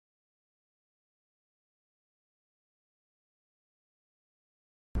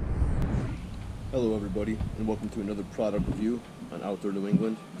Hello everybody, and welcome to another product review on Outdoor New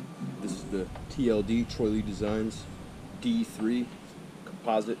England. This is the TLD, Troy Lee Designs D3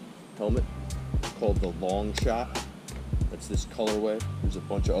 composite helmet called the Longshot. That's this colorway. There's a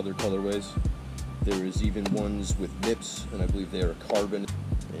bunch of other colorways. There is even ones with nips, and I believe they are carbon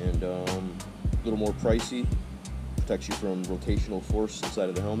and a little more pricey. Protects you from rotational force inside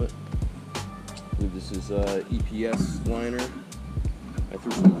of the helmet. I believe this is EPS liner. I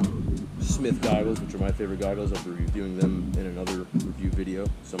threw some Smith goggles, which are my favorite goggles. I'll be reviewing them in another review video at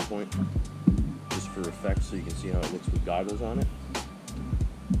some point, just for effect, so you can see how it looks with goggles on it.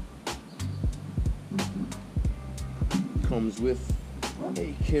 Comes with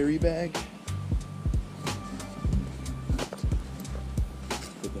a carry bag.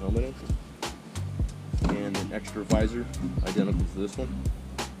 Put the helmet in, and an extra visor, identical to this one.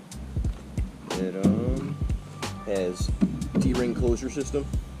 It has D-ring closure system,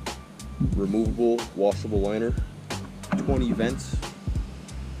 removable washable liner, 20 vents,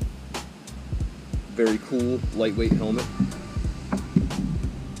 very cool lightweight helmet. You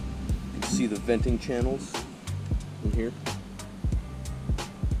can see the venting channels in here,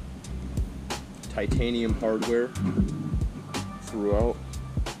 titanium hardware throughout.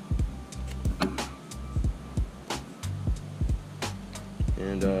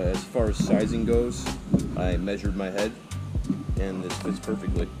 And as far as sizing goes, I measured my head and this fits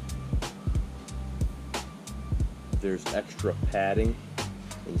perfectly. There's extra padding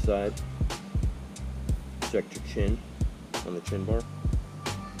inside. Protect your chin on the chin bar.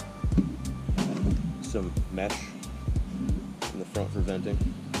 Some mesh in the front for venting,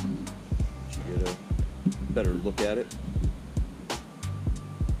 so you get a better look at it.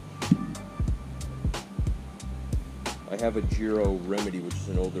 I have a Giro Remedy, which is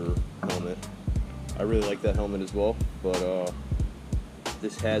an older helmet. I really like that helmet as well, but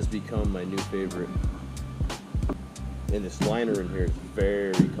this has become my new favorite. And this liner in here is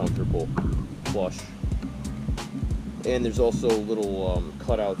very comfortable, plush. And there's also little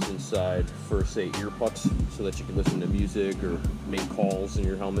cutouts inside for, say, ear pucks, so that you can listen to music or make calls in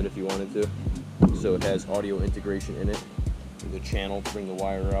your helmet if you wanted to. So it has audio integration in it. There's a channel to bring the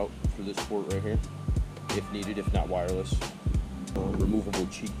wire out for this port right here, if needed, if not wireless. Removable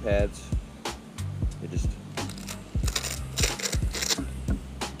cheek pads. They just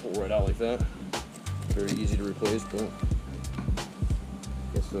pull right out like that. Very easy to replace. Boom.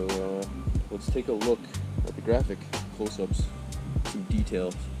 Okay, so let's take a look at the graphic close-ups, some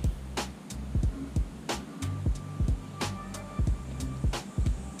details.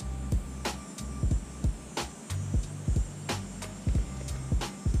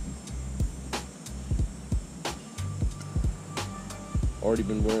 Already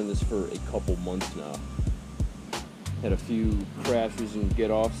been wearing this for a couple months now. Had a few crashes and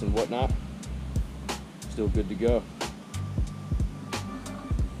get-offs and whatnot. Still good to go.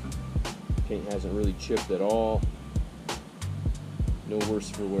 Paint hasn't really chipped at all. No worse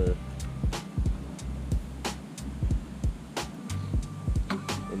for wear.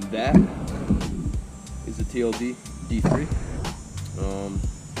 And that is the TLD D3.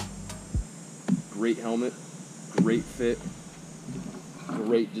 Great helmet, great fit,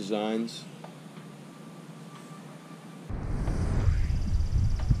 great designs.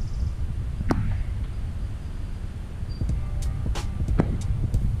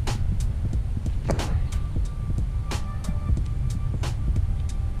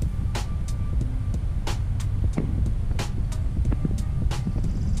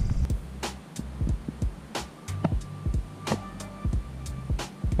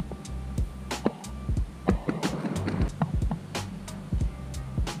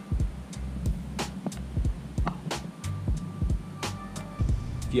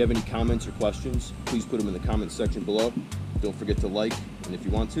 If you have any comments or questions, please put them in the comments section below. Don't forget to like, and if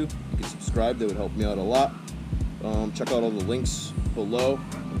you want to, you can subscribe. That would help me out a lot. Check out all the links below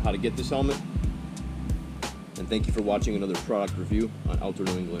on how to get this helmet. And thank you for watching another product review on Outdoor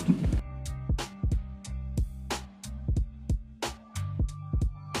New England.